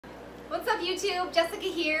What's up YouTube? Jessica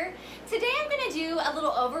here. Today I'm going to do a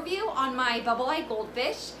little overview on my bubble-eyed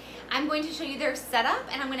goldfish. I'm going to show you their setup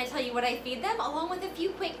and I'm going to tell you what I feed them along with a few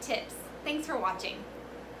quick tips. Thanks for watching.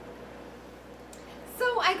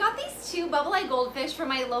 So I got these two bubble-eyed goldfish from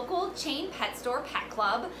my local chain pet store, Pet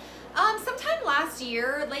Club. Sometime last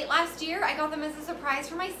year, late last year, I got them as a surprise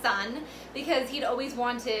for my son because he'd always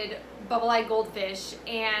wanted bubble-eyed goldfish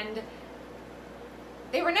and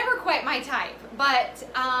they were never quite my type, but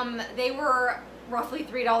they were roughly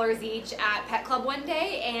 $3 each at Pet Club one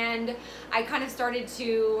day, and I kind of started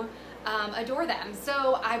to adore them.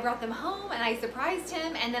 So I brought them home and I surprised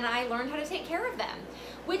him, and then I learned how to take care of them,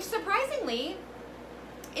 which surprisingly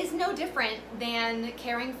is no different than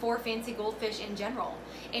caring for fancy goldfish in general,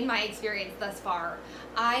 in my experience thus far.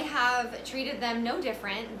 I have treated them no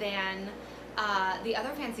different than the other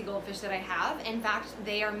fancy goldfish that I have. In fact,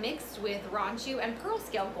 they are mixed with ranchu and pearl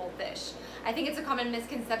scale goldfish. I think it's a common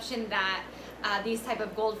misconception that these type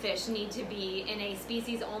of goldfish need to be in a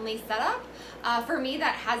species only setup. For me,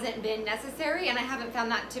 that hasn't been necessary and I haven't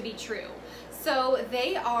found that to be true. So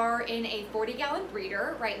they are in a 40-gallon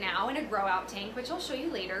breeder right now in a grow out tank, which I'll show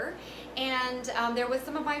you later. And there was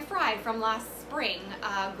some of my fry from last spring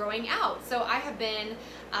growing out. So I have been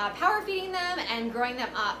power feeding them and growing them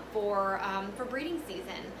up for breeding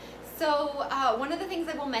season. So one of the things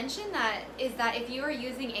I will mention is that if you are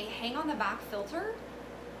using a hang on the back filter,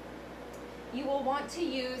 you will want to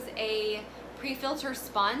use a pre-filter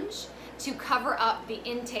sponge to cover up the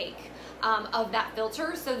intake of that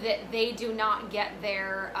filter so that they do not get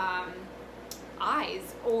their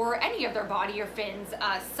eyes or any of their body or fins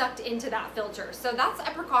sucked into that filter. So that's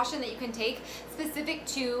a precaution that you can take specific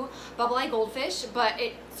to bubble-eyed goldfish, but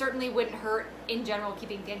it certainly wouldn't hurt in general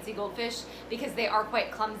keeping fancy goldfish because they are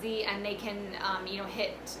quite clumsy and they can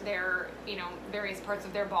hit their various parts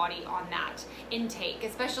of their body on that intake,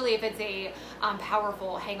 especially if it's a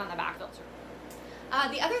powerful hang on the back filter.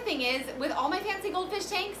 The other thing is, with all my fancy goldfish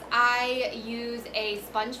tanks, I use a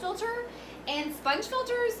sponge filter, and sponge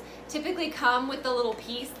filters typically come with the little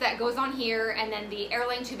piece that goes on here, and then the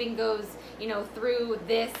airline tubing goes, through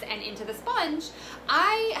this and into the sponge.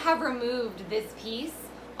 I have removed this piece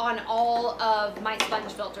on all of my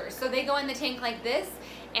sponge filters. So they go in the tank like this,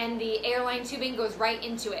 and the airline tubing goes right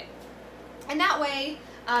into it. And that way,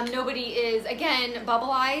 nobody is, again,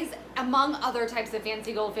 bubble eyes, among other types of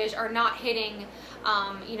fancy goldfish, are not hitting,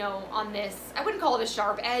 on this, I wouldn't call it a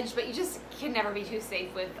sharp edge, but you just can never be too safe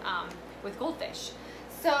with goldfish.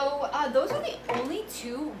 So those are the only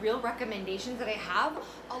two real recommendations that I have.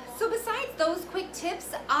 So besides those quick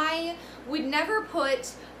tips, I would never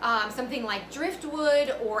put something like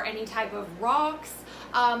driftwood or any type of rocks.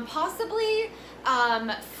 Possibly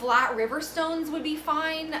flat river stones would be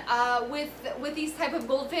fine with these type of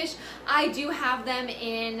goldfish. I do have them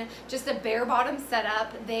in just a bare bottom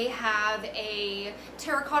setup. They have a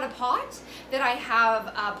terracotta pot that I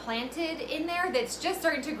have planted in there that's just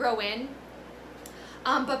starting to grow in.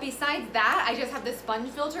 But besides that, I just have the sponge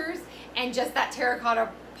filters and just that terracotta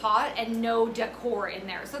pot and no decor in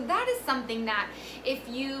there. So that is something that if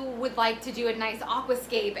you would like to do a nice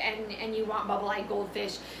aquascape and you want bubble-eyed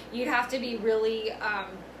goldfish, you'd have to be really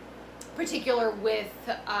particular with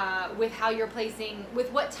how you're placing,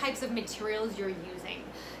 with what types of materials you're using.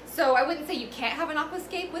 So I wouldn't say you can't have an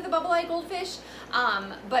aquascape with a bubble-eyed goldfish,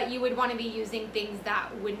 but you would want to be using things that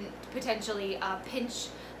wouldn't potentially pinch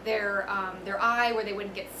their eye, where they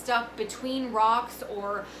wouldn't get stuck between rocks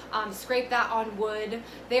or scrape that on wood.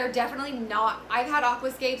 They're definitely not, I've had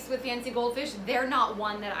aquascapes with fancy goldfish. They're not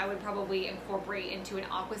one that I would probably incorporate into an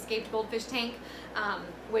aquascaped goldfish tank,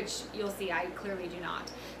 which you'll see I clearly do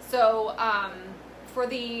not. So for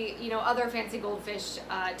the other fancy goldfish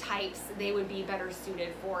types, they would be better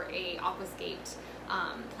suited for a aquascaped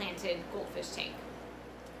planted goldfish tank.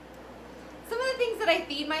 Some of the things that I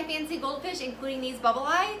feed my fancy goldfish, including these bubble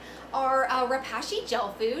eye, are rapashi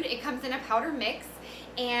gel food. It comes in a powder mix,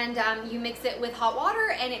 and you mix it with hot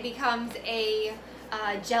water and it becomes a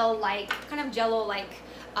gel-like, kind of jello-like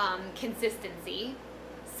consistency.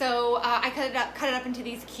 So I cut it up into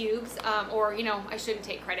these cubes, or I shouldn't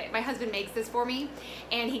take credit. My husband makes this for me,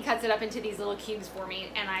 and he cuts it up into these little cubes for me,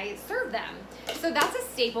 and I serve them. So that's a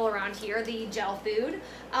staple around here, the gel food.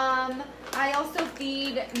 I also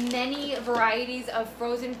feed many varieties of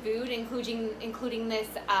frozen food, including this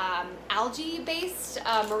algae-based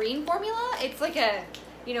marine formula. It's like a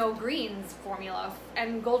greens formula,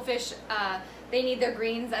 and goldfish, they need their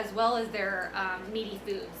greens as well as their meaty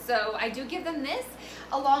foods. So I do give them this,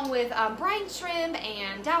 along with brine shrimp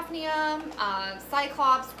and daphnia,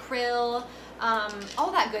 cyclops, krill,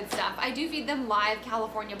 all that good stuff. I do feed them live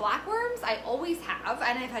California blackworms. I always have,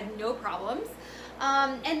 and I've had no problems.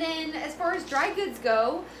 And then as far as dry goods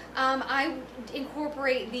go, I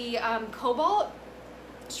incorporate the Cobalt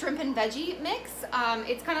shrimp and veggie mix.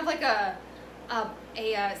 It's kind of like a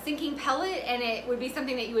sinking pellet, and it would be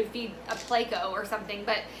something that you would feed a Pleco or something,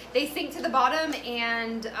 but they sink to the bottom,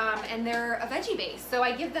 and they're a veggie base. So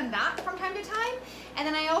I give them that from time to time. And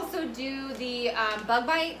then I also do the Bug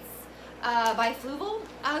Bites by Fluval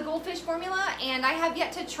goldfish formula, and I have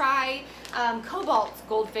yet to try Cobalt's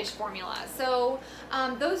goldfish formula. So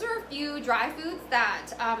those are a few dry foods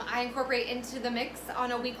that I incorporate into the mix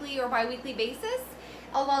on a weekly or bi-weekly basis,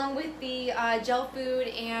 along with the gel food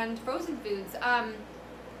and frozen foods.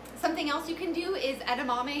 Something else you can do is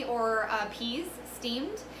edamame or peas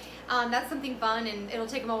steamed. That's something fun, and it'll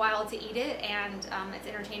take them a while to eat it, and it's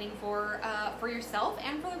entertaining for yourself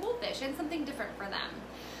and for the goldfish, and something different for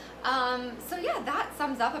them. So yeah, that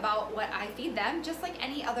sums up about what I feed them, just like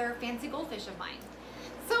any other fancy goldfish of mine.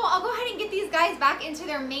 So I'll go ahead and get these guys back into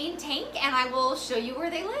their main tank, and I will show you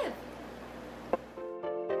where they live.